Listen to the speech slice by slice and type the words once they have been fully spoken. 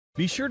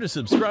Be sure to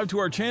subscribe to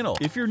our channel.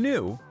 If you're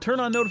new, turn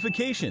on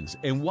notifications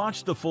and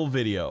watch the full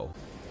video.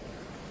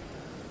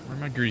 Where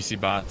my greasy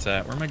bots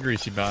at? Where my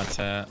greasy bots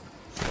at?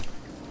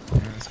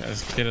 This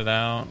guy's kitted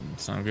out.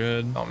 It's not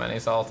good. So many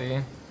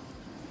salty.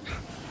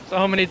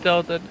 So many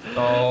tilted.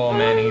 So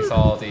many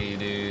salty,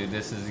 dude.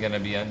 This is gonna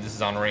be. This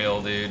is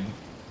unreal, dude.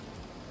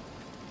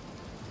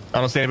 I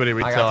don't see anybody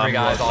retail. I got 3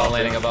 guys all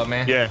landing above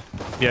me. Yeah,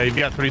 you've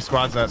got 3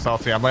 squads at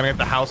Salty. I'm landing at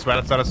the house right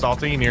outside of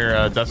Salty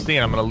near Dusty,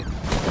 and I'm gonna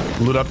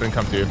loot up and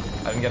come to you.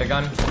 I didn't get a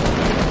gun.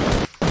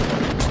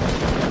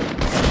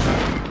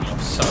 I'm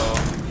so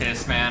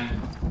pissed, man.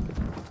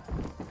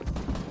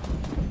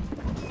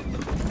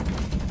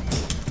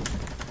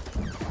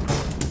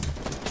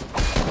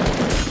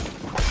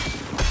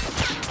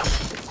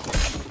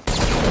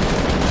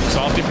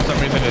 Salty for some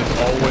reason is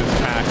always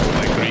packed with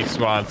like 3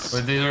 squads.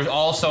 But these are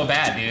all so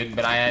bad, dude.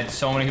 But I had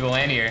so many people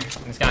land here.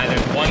 This guy,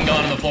 there's 1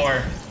 gun on the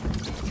floor.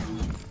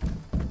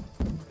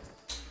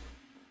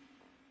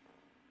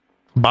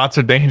 Bots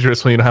are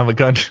dangerous when you don't have a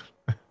gun.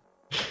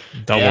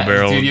 Double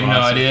barrel. Dude, you have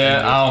no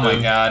idea. Oh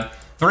my god.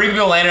 3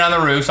 people landed on the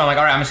roof, so I'm like,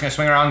 all right, I'm just gonna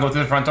swing around and go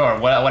through the front door.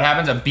 What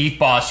happens? A beef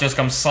boss just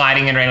comes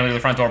sliding in randomly to the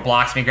front door,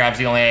 blocks me, grabs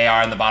the only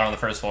AR in the bottom of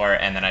the 1st floor,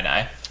 and then I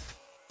die.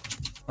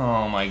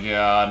 Oh my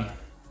god.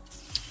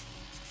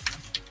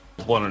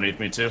 One underneath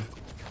me too.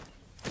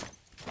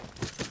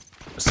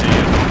 I see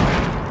you.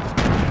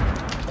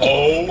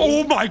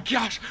 Oh my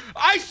gosh!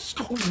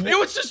 It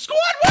was a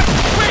squad wipe.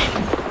 Wait,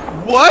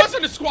 What? It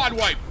wasn't a squad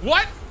wipe.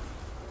 What?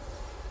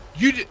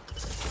 You did?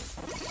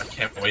 I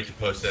can't wait to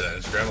post that on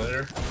Instagram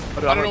later.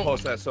 I don't know.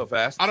 Post that so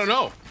fast. I don't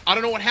know. I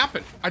don't know what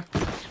happened.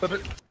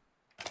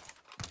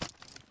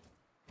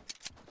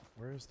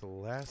 Where's the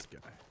last guy?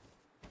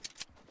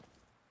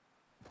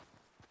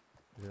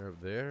 They're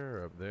up there,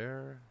 or up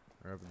there,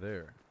 or up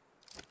there.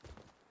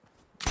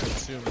 I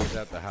assume he's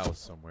at the house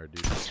somewhere,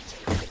 dude.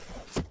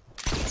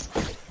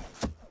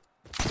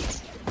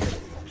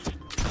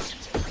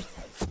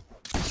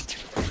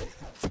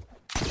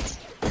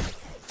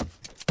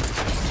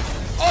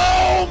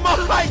 Oh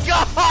my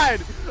god!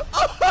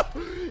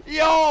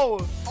 Yo!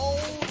 Oh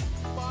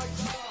my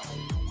god!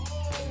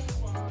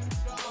 Oh my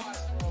god!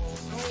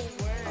 No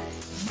way!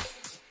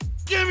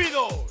 Give me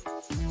those!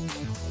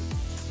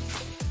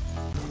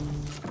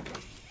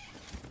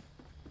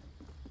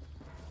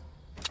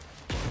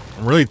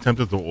 I'm really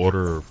tempted to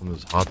order from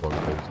this hot dog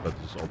place that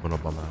just opened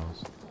up on my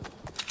house.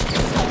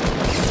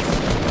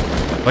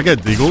 If I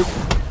get deagled?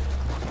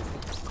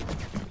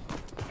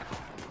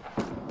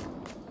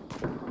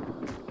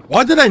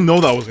 Why did I know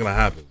that was gonna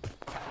happen?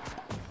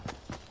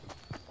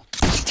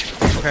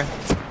 Okay.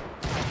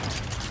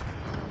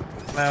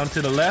 Down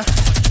to the left.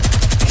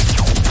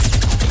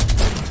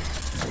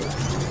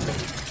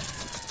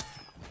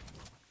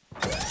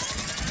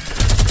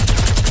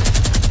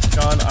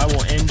 John, I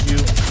will end you.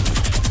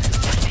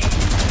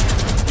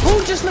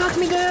 Who just knocked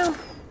me down?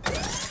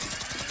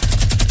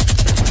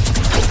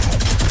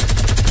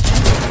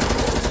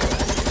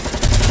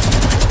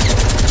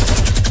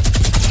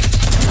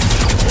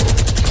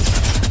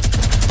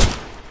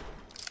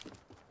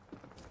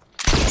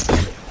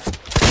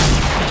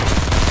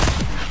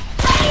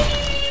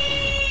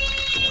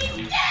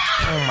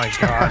 Oh my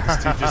god,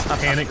 this dude just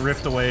panic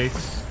rift away.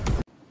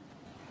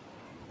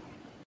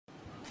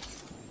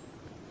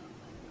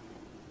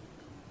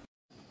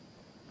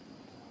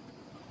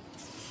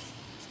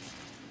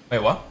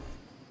 Wait, what?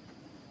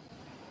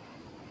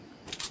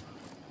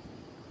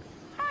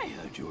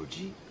 Hiya,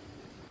 Georgie.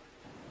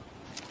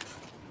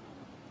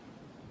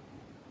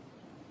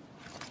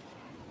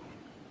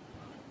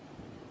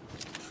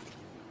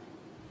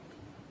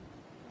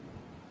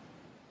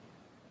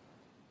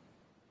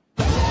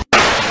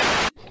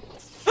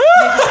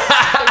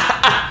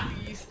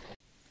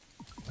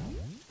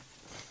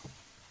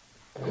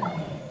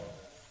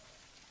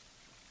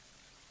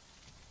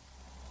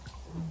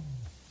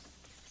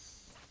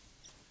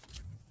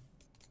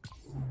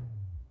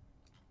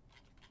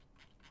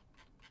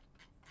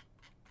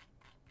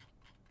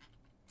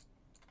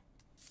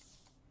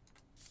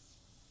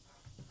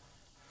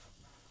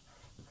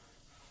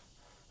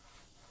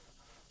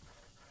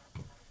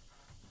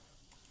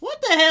 What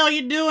the hell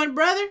you doing,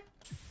 brother?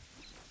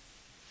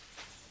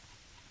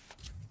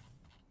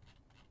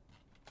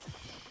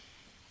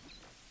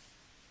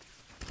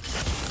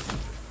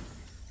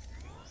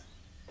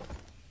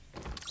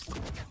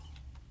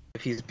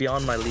 If he's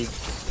beyond my league.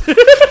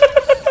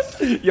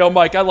 Yo,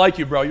 Mike, I like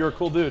you, bro. You're a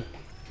cool dude.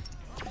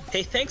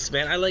 Hey, thanks,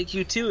 man. I like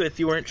you too. If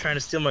you weren't trying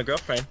to steal my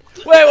girlfriend.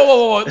 Wait,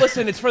 whoa.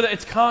 Listen, it's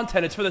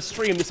content. It's for the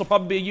stream. This will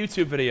probably be a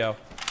YouTube video.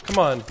 Come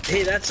on.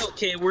 Hey, that's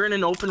okay. We're in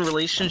an open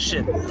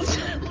relationship.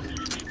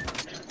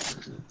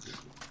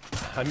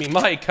 I mean,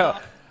 Mike, I'll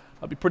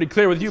be pretty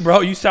clear with you,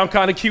 bro. You sound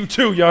kind of cute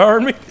too. You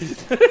heard me?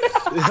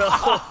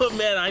 Oh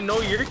man, I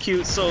know you're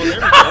cute. So there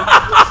we go.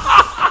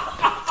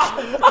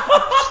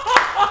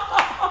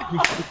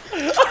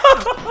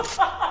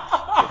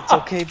 It's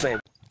okay, babe.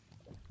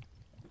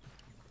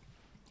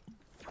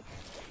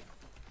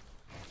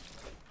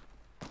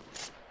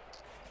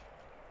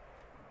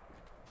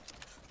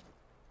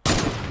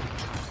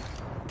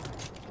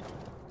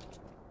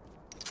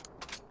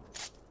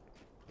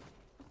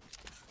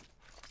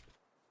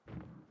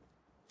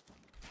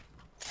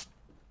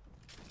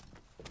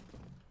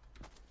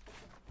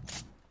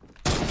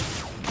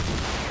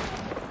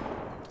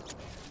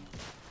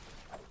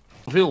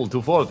 Phil,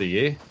 240,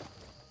 eh?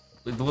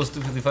 It was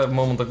 255 a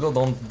moment ago.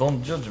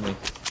 Don't judge me.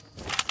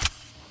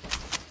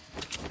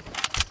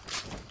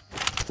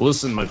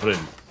 Listen, my friend.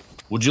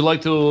 Would you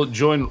like to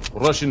join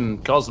Russian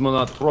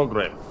cosmonaut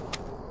program?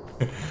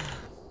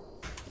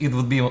 It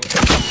would be my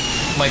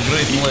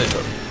great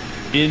pleasure.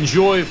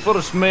 Enjoy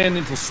first man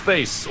into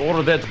space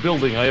or that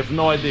building. I have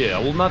no idea.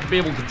 I will not be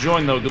able to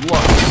join though. Good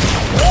luck.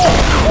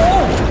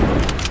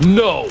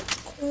 No.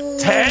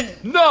 Ted,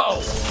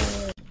 no.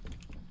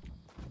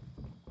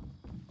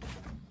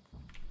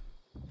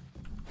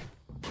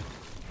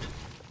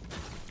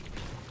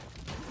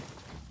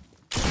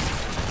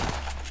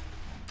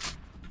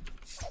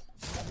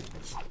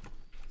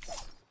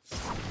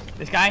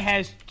 This guy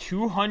has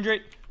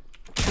 200,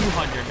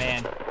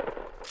 man.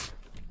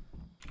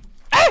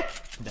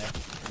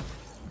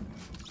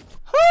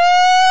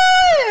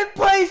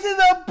 Place is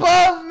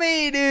above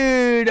me,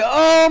 dude.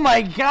 Oh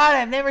my god,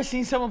 I've never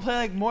seen someone play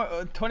like more.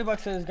 20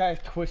 bucks to this guy's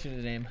Twitch in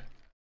his name.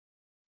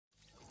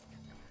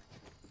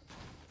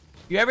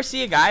 You ever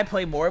see a guy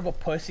play more of a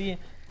pussy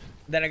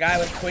than a guy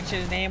with Twitch in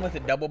his name with a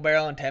double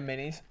barrel and 10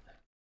 minis?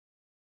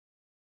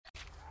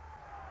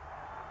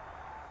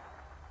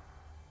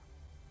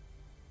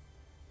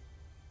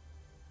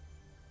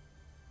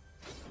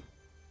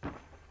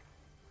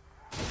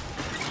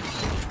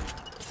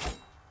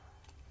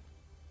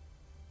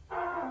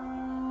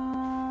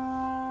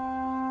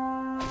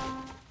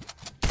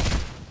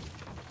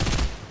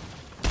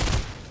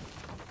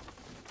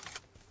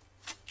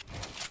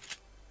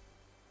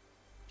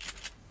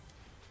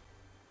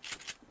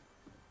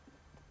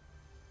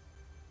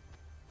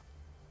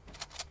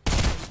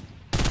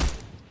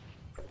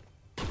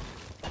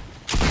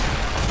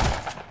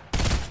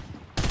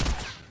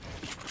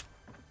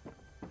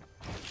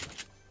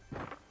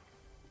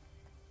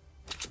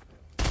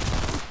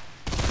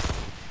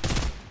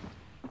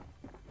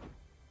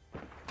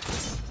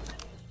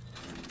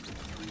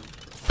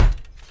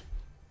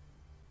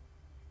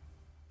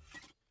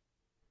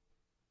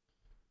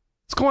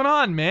 What's going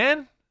on,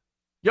 man?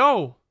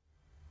 Yo.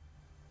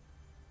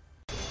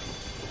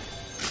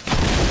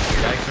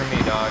 Yikes for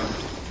me, dog.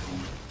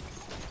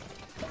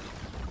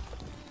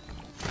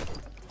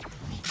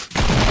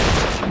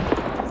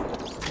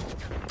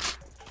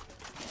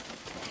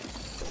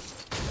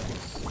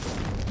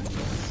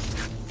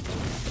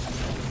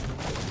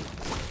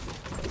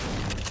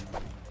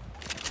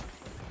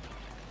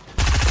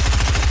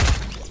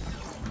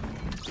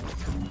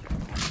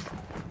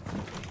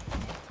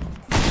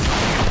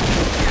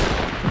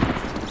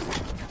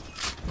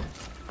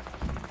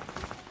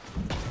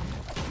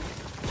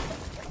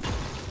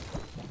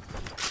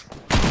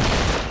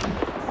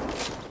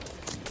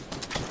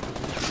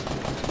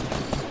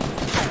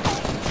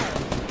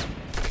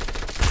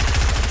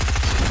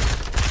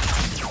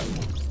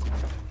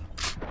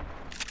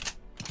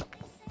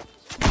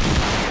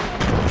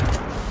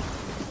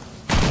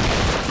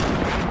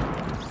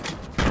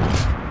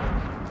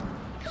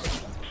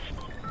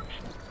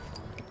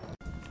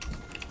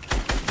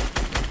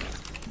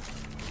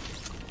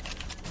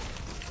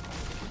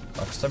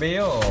 Sucks to be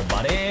you,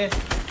 buddy.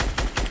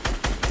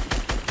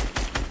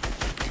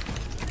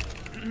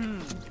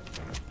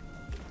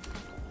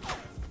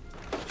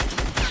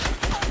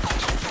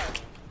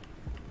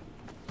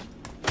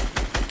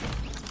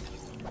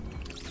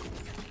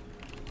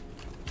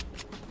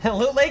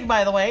 Loot Lake,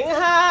 by the way.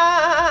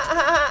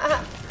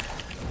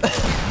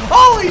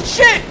 Holy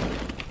shit!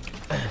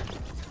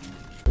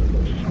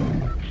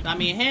 I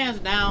mean, hands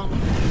down,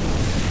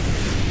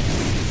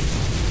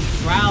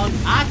 Shroud.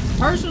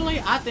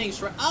 I think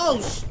Shroud. Oh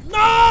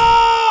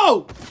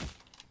no!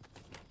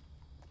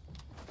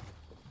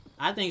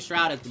 I think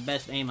Shroud is the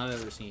best aim I've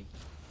ever seen.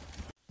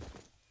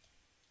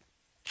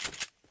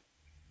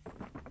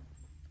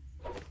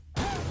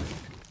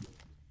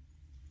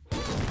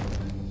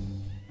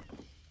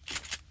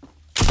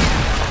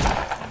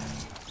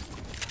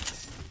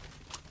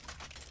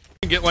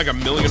 Get like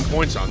 1,000,000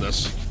 points on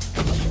this.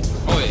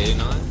 Oh,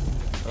 89.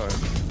 All right.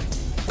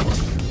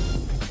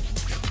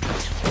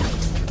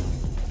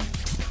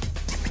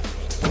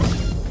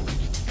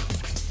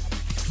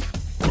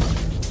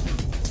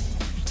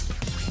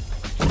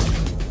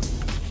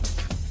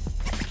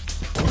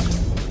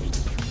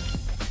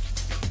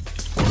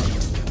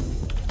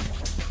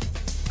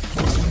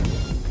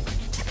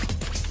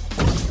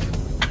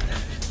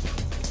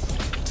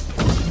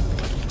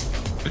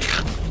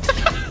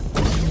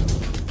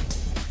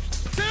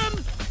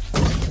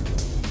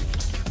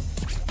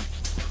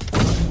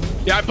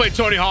 Yeah, I played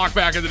Tony Hawk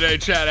back in the day,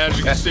 Chad, as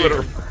you can see.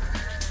 Dude,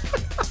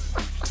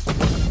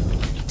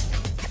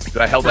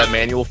 I held that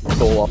manual for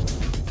so long.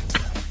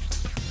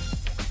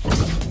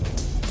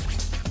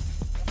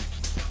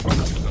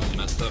 That's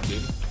messed up,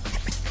 dude.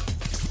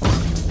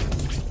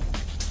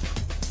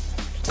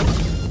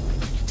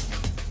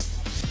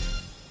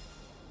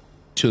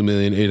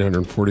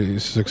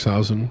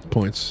 2,846,000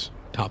 points.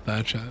 Top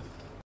that, chat.